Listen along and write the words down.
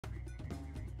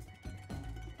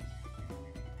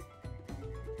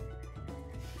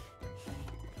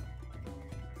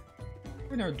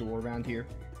Is there a door around here?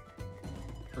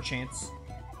 Perchance.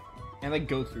 And like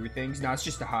go through things. No, it's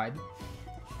just to hide.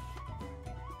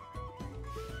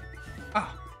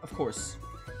 Ah, of course.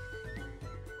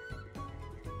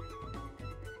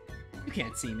 You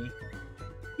can't see me.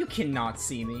 You cannot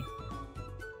see me.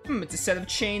 It's a set of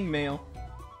chainmail.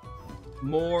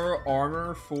 More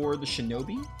armor for the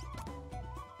shinobi.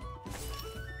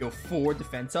 Go 4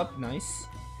 defense up. Nice.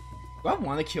 Do I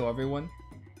want to kill everyone?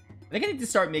 I think I need to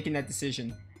start making that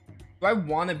decision. Do I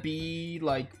want to be,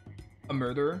 like, a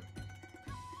murderer?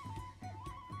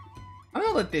 I'm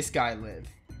gonna let this guy live.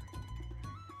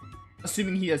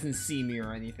 Assuming he doesn't see me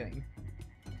or anything.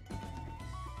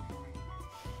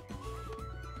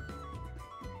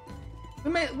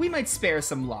 We might spare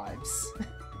some lives.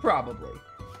 Probably.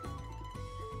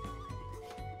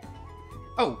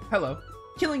 Oh, hello.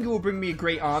 Killing you will bring me a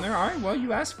great honor. Alright, well,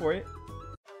 you asked for it.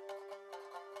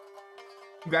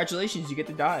 Congratulations, you get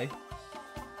to die.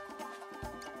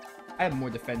 I have more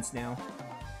defense now.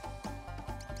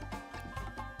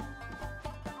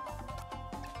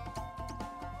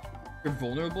 You're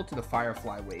vulnerable to the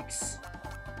Firefly Wakes.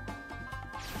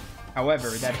 However,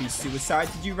 that'd be suicide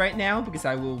to do right now because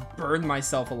I will burn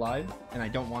myself alive, and I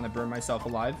don't want to burn myself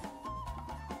alive.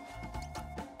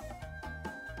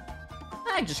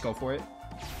 I just go for it.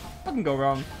 What can go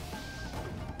wrong?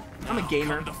 I'm a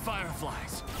gamer. The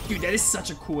fireflies. Dude, that is such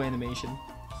a cool animation.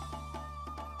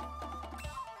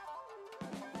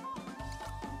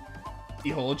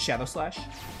 Behold, Shadow Slash.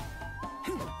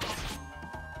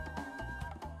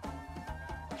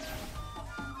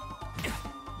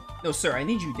 No, sir, I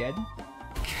need you dead.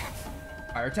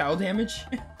 Fire towel damage.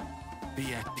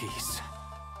 Be at peace.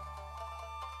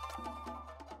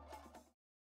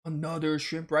 Another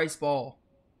shrimp rice ball.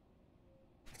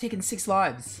 I've taken 6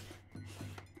 lives.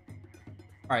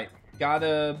 Alright,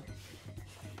 gotta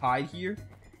hide here.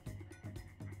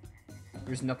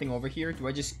 There's nothing over here. Do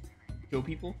I just kill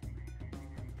people?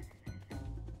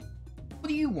 What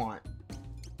do you want?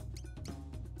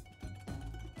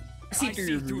 I see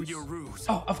through your ruse.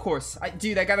 Oh, of course.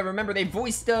 Dude, I gotta remember they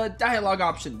voiced dialogue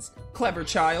options. Clever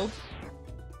child.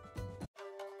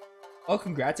 Oh,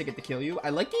 congrats, I get to kill you. I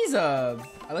like these, I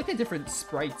like the different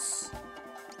sprites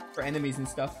for enemies and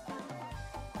stuff.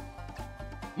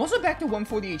 I'm also back to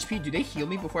 140 HP. Do they heal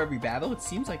me before every battle? It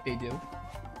seems like they do.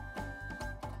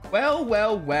 Well,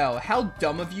 well, well. How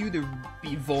dumb of you to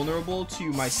be vulnerable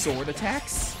to my sword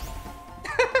attacks.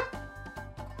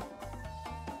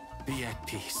 Be at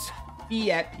peace.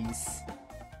 Be at peace.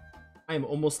 I am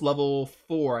almost level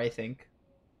 4, I think.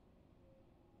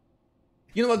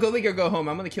 You know what? Go big or go home.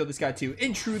 I'm gonna kill this guy too.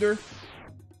 Intruder.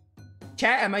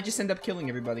 Chat, I might just end up killing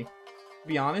everybody. To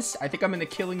be honest, I think I'm in a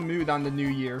killing mood on the new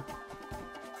year.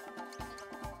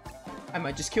 I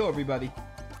might just kill everybody.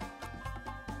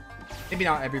 Maybe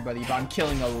not everybody, but I'm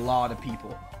killing a lot of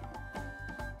people.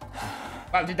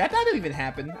 Wow, did that battle even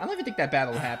happen? I don't even think that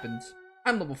battle happened.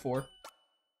 I'm level 4.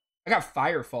 I got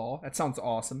Firefall. That sounds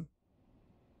awesome.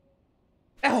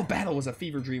 That whole battle was a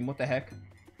fever dream. What the heck?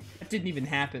 That didn't even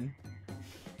happen.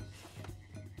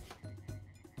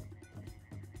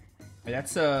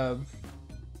 That's oh,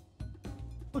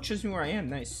 it shows me where I am.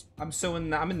 Nice. I'm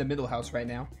in the middle house right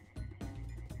now.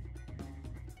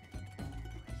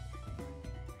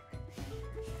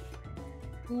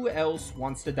 Who else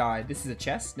wants to die? This is a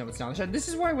chest? No, it's not a chest. This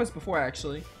is where I was before,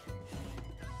 actually.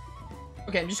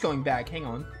 Okay, I'm just going back. Hang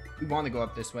on. We want to go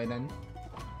up this way, then.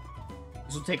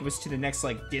 This will take us to the next,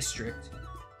 like, district.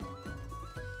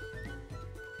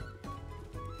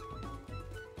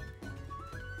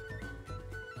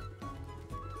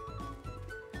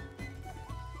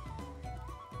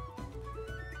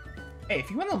 Hey, if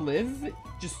you want to live,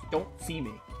 just don't see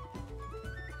me.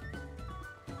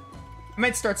 I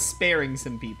might start sparing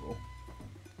some people.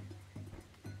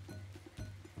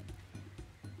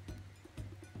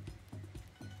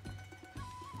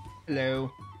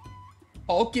 Hello.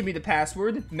 Hulk, give me the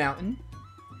password. Mountain.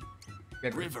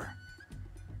 River.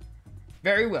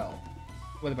 Very well.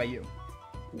 What about you?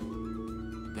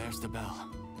 There's the bell.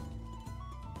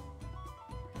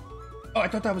 Oh, I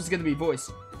thought that was going to be voice.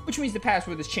 Which means the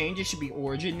password has changed. It should be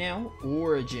Origin now.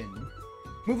 Origin.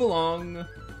 Move along.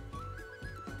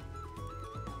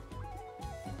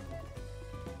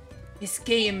 This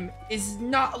game is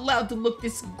not allowed to look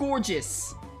this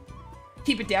gorgeous.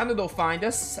 Keep it down or they'll find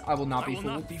us. I will not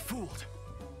be fooled.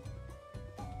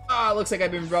 Ah, looks like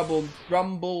I've been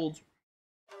rumbled.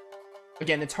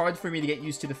 Again, it's hard for me to get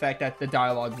used to the fact that the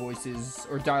dialogue voices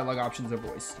or dialogue options are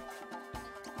voiced.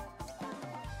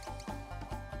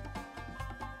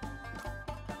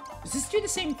 Does this do the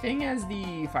same thing as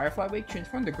the Firefly Wake?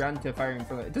 Transform the ground into fire and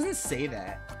fire. It doesn't say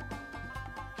that.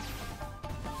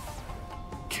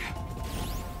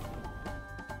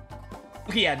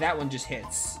 Okay, yeah, that one just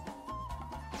hits.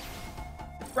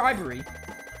 Bribery.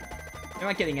 They're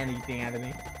not getting anything out of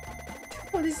me.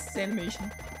 What is this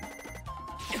animation?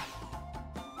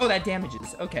 Oh, that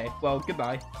damages. Okay, well,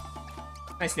 goodbye.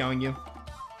 Nice knowing you.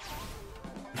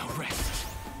 No rest.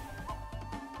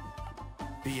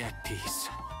 Be at peace.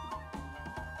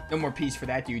 No more peace for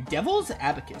that dude. Devil's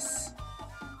Abacus.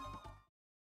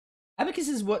 Abacus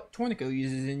is what Tornico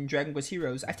uses in Dragon Quest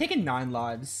Heroes. I've taken 9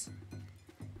 lives.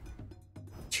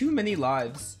 Too many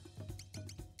lives.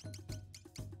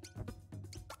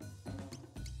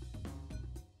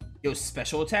 Yo,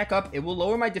 special attack up. It will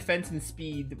lower my defense and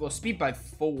speed. Well, speed by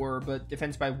 4, but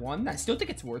defense by 1. I still think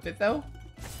it's worth it, though.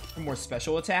 For more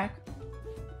special attack.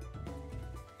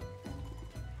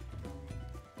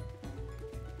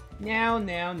 Now.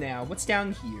 What's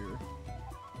down here?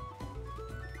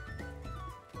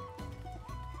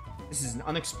 This is an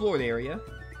unexplored area.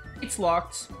 It's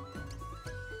locked.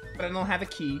 But I don't have a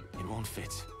key. It won't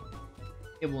fit.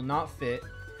 It will not fit.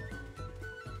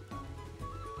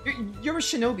 You're a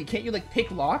shinobi. Can't you, like,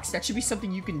 pick locks? That should be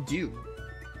something you can do.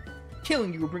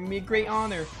 Killing you will bring me a great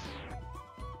honor.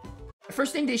 The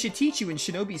first thing they should teach you in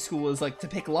shinobi school is, like, to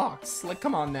pick locks. Like,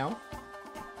 come on now.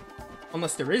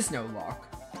 Unless there is no lock.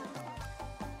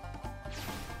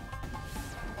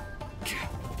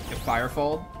 Get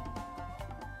firefalled.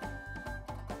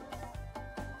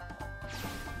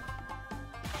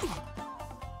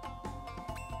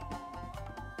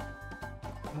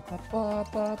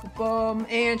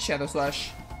 And Shadow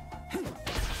Slash.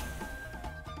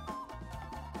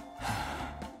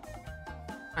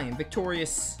 I am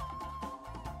victorious.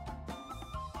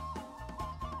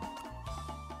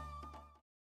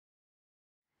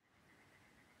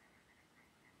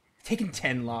 Taken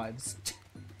 10 lives.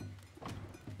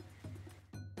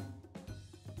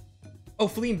 Oh,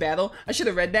 fleeing battle. I should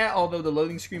have read that, although the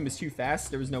loading screen was too fast.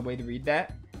 There was no way to read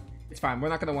that. It's fine. We're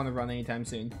not going to want to run anytime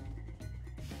soon.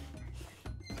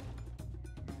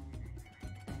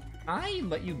 I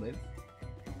let you live.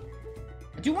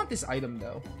 I do want this item,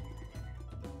 though.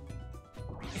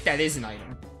 If that is an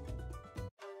item.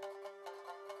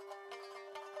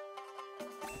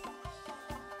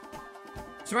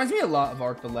 This reminds me a lot of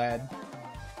Arc the Lad.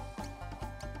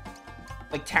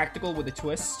 Like, tactical with a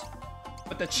twist.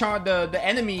 But the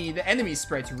enemy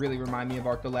sprites really remind me of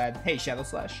Arc the Lad. Hey, Shadow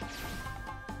Slash.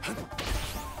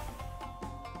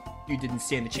 You didn't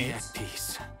stand a chance. Be at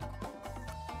peace.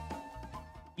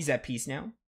 He's at peace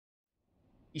now.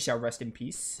 He shall rest in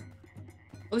peace.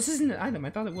 Oh, this isn't an item.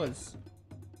 I thought it was.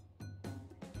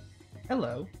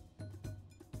 Hello.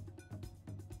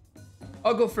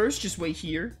 I'll go first. Just wait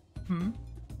here.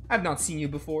 I've not seen you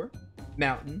before.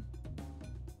 Mountain.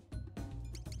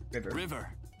 River.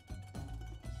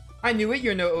 I knew it.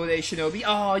 You're no Ode Shinobi.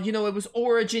 Oh, you know, it was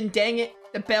Origin. Dang it.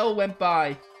 The bell went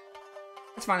by.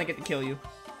 That's fine. I get to kill you.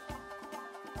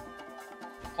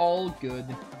 All good.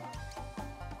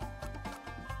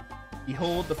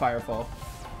 Behold the firefall.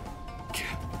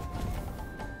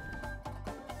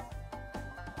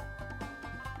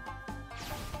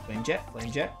 Flame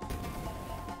jet.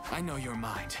 I know your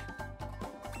mind.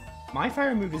 My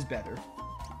fire move is better.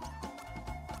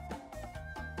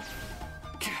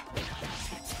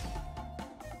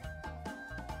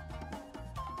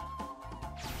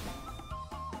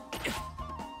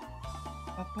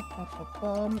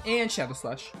 And Shadow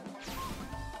Slash.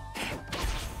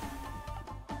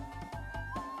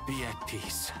 Be at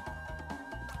peace.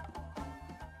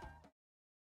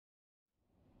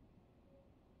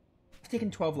 I've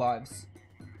taken 12 lives.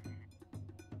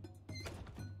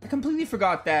 I completely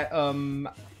forgot that,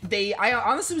 I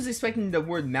honestly was expecting the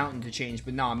word mountain to change,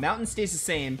 but nah, mountain stays the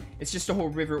same. It's just a whole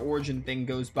river origin thing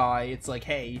goes by. It's like,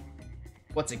 hey,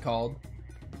 what's it called?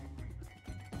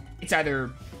 It's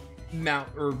either mount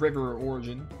or river or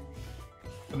origin.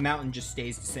 The mountain just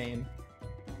stays the same.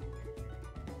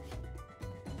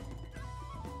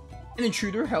 An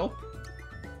intruder, help.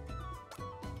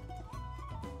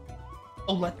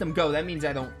 Oh, let them go. That means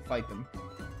I don't fight them.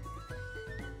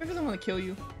 I really want to kill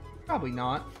you. Probably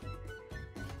not.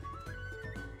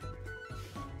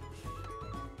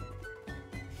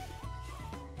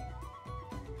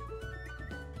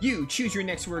 You choose your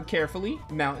next word carefully.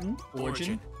 Mountain,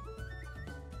 origin.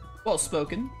 Well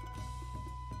spoken.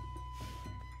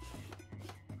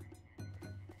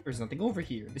 There's nothing over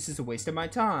here. This is a waste of my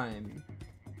time.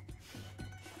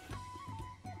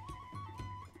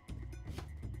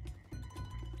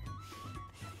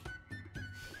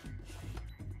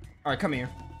 Alright, come here.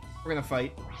 We're gonna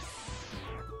fight.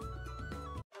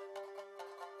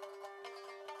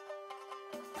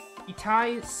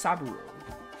 Itai Saburo.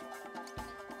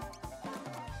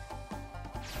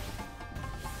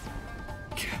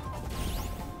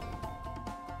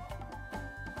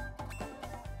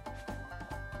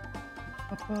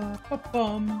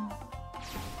 Ba-ba-ba-bum.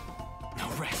 No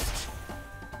rest.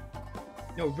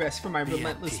 No rest for my Be at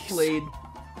relentless peace. blade.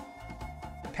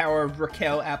 The power of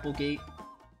Raquel Applegate.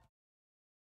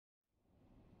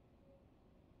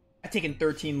 I've taken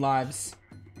 13 lives.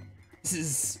 This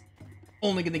is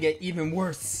only gonna get even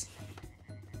worse.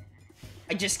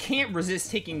 I just can't resist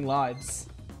taking lives.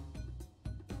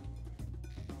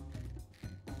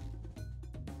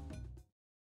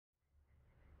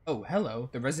 Oh, hello.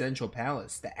 The residential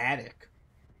palace. The attic.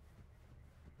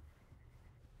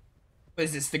 What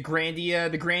is this? The Grandia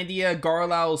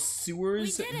Garlau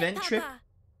sewers vent trip?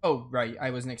 Oh, right.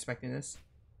 I wasn't expecting this.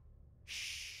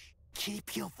 Shh.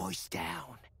 Keep your voice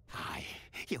down. Aye,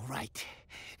 you're right.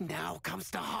 Now comes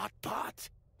the hot part.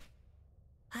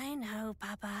 I know,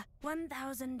 Papa.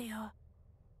 1,000 ryo.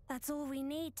 That's all we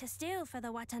need to steal for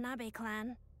the Watanabe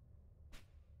clan.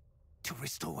 To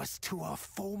restore us to our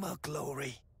former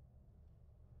glory.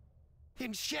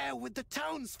 And share with the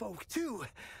townsfolk, too.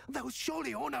 They'll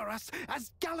surely honor us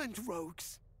as gallant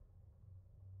rogues.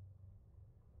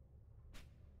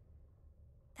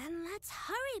 Then let's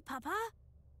hurry, Papa.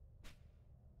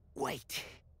 Wait.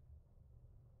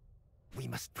 We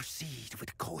must proceed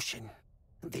with caution.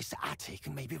 This attic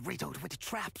may be riddled with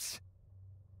traps.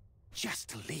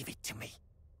 Just leave it to me.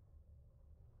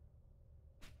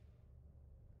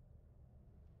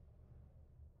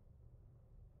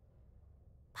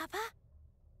 Papa?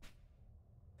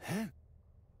 Huh?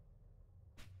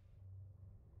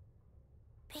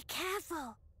 Be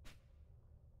careful.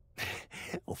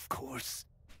 Of course.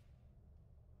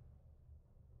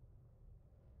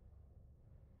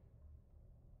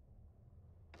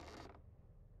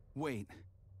 Wait.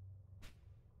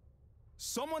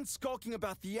 Someone's skulking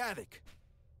about the attic.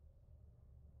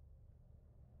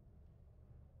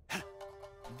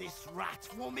 This rat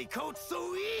won't be caught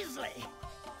so easily.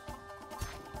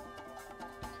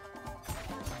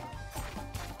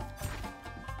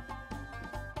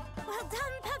 Well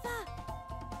done, Papa.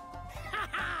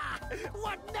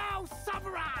 What now,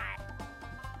 samurai?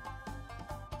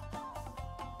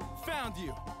 Found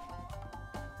you.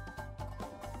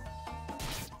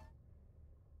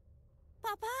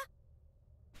 Papa?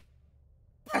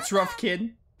 That's rough,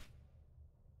 kid.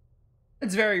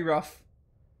 That's very rough.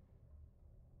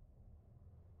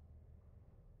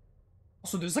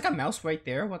 Also, there's like a mouse right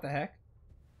there. What the heck?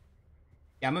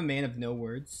 Yeah, I'm a man of no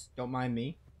words. Don't mind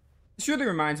me. This really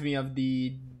reminds me of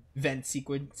the vent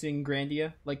sequence in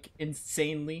Grandia. Like,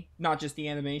 insanely. Not just the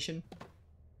animation.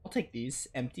 I'll take these.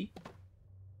 Empty.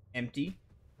 Empty.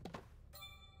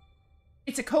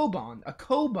 It's a Koban. A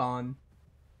Koban.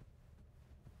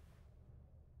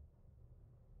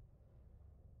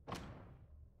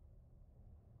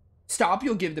 Stop,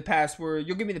 you'll give the password.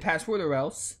 You'll give me the password or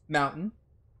else. Mountain.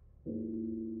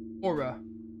 Aura.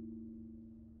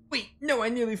 Wait, no, I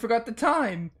nearly forgot the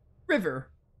time. River.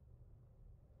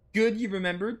 Good, you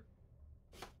remembered.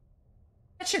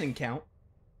 That shouldn't count.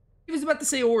 He was about to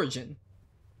say origin.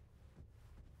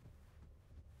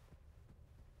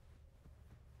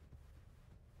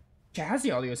 Okay, how's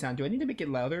the audio sound? Do I need to make it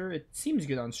louder? It seems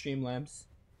good on Streamlabs.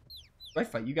 Do I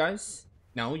fight you guys?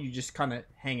 No, you just kind of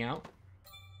hang out.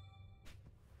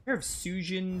 Pair of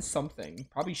Sujin something.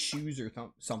 Probably shoes or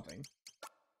something.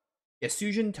 Yeah,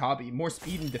 Sujin Tabi. More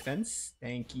speed and defense.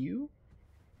 Thank you.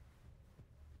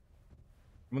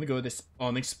 I'm gonna go to this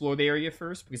unexplored area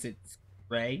first because it's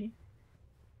gray.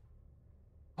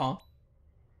 Huh?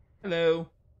 Hello.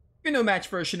 You're no match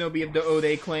for a shinobi of the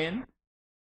Ode clan.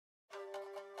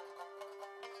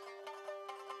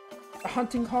 A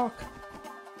hunting hawk.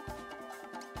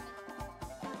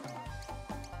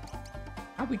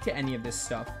 Not weak to any of this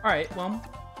stuff. Alright, well.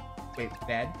 Wait,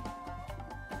 bad.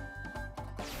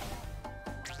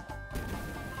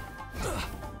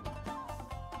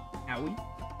 Owie.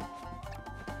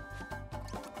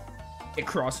 It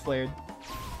cross-flared.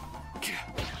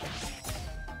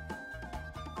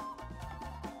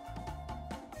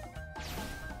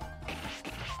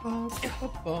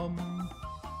 Bum.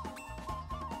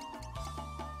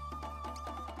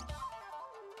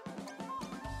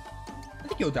 I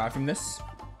think you'll die from this.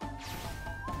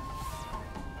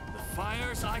 The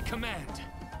fires I command.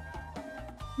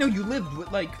 No, you lived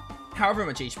with, like, however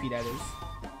much HP that is.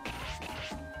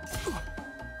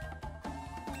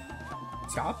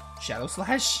 Stop. Shadow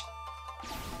Slash.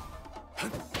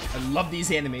 I love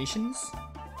these animations.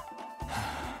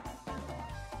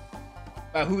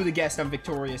 Who would have guessed I'm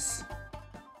victorious?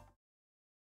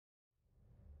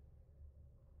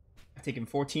 I've taken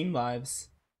 14 lives.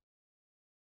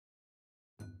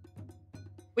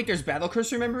 Wait, there's Battle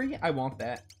Cursor memory? I want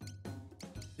that.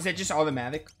 Is that just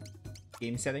automatic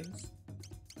game settings?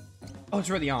 Oh, it's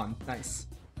already on. Nice.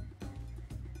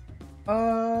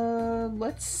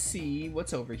 Let's see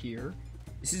what's over here.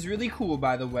 This is really cool,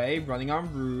 by the way. Running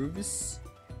on roofs.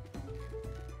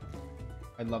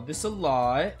 I love this a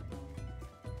lot.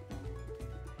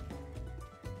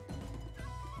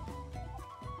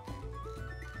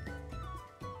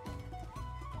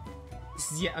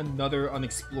 This is yet another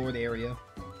unexplored area.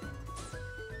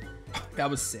 That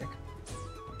was sick.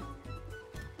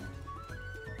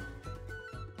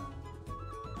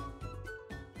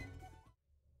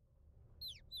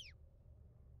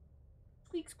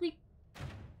 Squeak, squeak.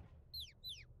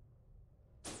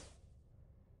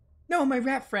 No, my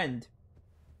rat friend.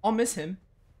 I'll miss him.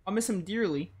 I'll miss him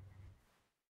dearly.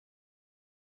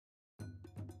 Am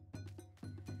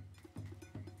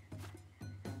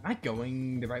I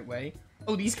going the right way?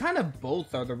 Oh, these kind of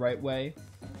both are the right way.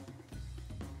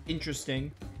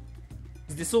 Interesting.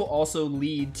 This will also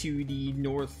lead to the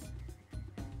north.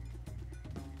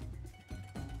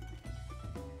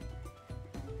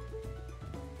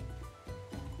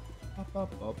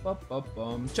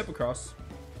 Jump across.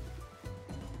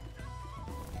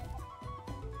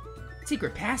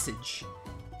 Secret passage.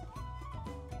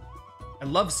 I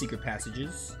love secret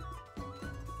passages.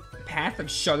 Path of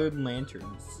shuttered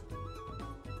lanterns.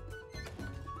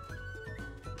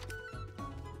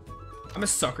 I'm a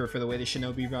sucker for the way the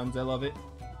shinobi runs. I love it.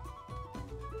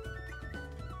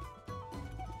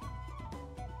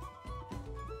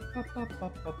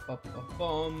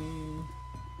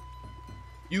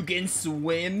 You can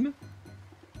swim?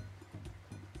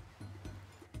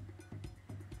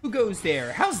 Who goes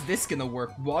there? How's this gonna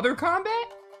work? Water combat?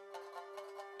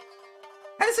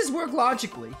 How does this work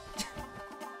logically?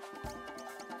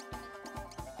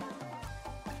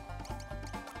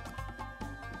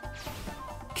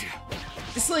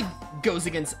 This, like, goes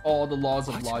against all the laws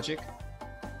of logic.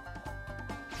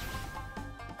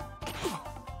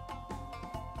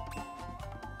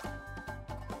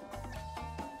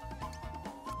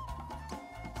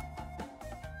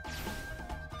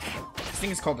 This thing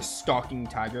is called the Stalking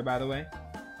Tiger, by the way.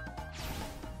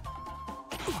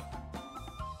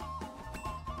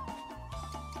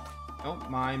 Don't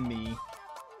mind me.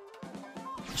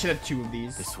 I should have 2 of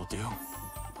these. This will do.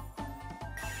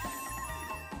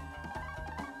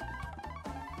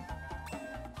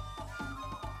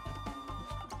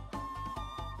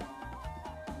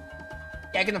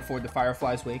 Yeah, I can afford the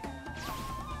Firefly's Wake.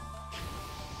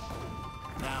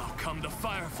 Now come the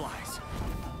fireflies.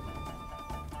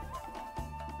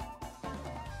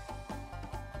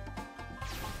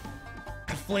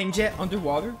 A flame jet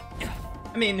underwater?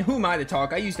 I mean, who am I to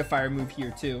talk? I used a fire move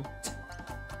here too.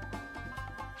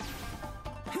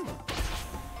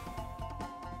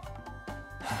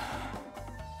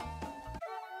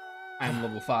 I am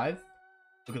level 5.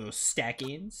 Look at those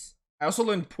stack-ins. I also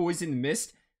learned Poison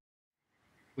Mist,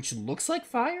 which looks like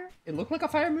fire? It looked like a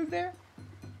fire move there?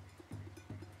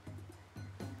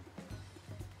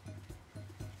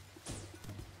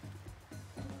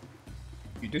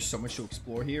 Dude, there's so much to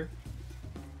explore here.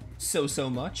 So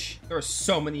much. There are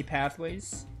so many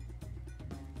pathways.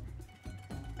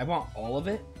 I want all of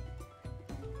it.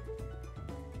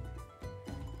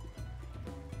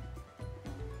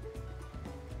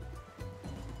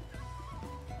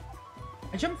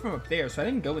 I jumped from up there, so I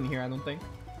didn't go in here, I don't think.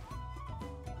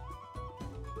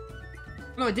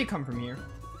 No, I did come from here.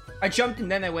 I jumped and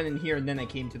then I went in here and then I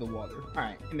came to the water.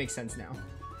 Alright, it makes sense now.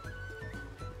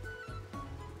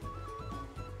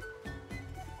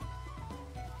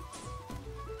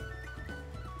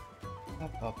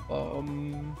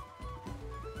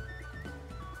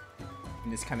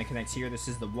 And this kind of connects here. This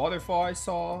is the waterfall I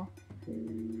saw.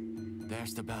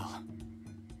 There's the bell.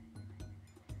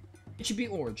 It should be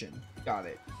Origin. Got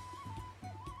it.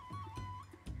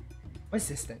 What's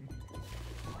this thing?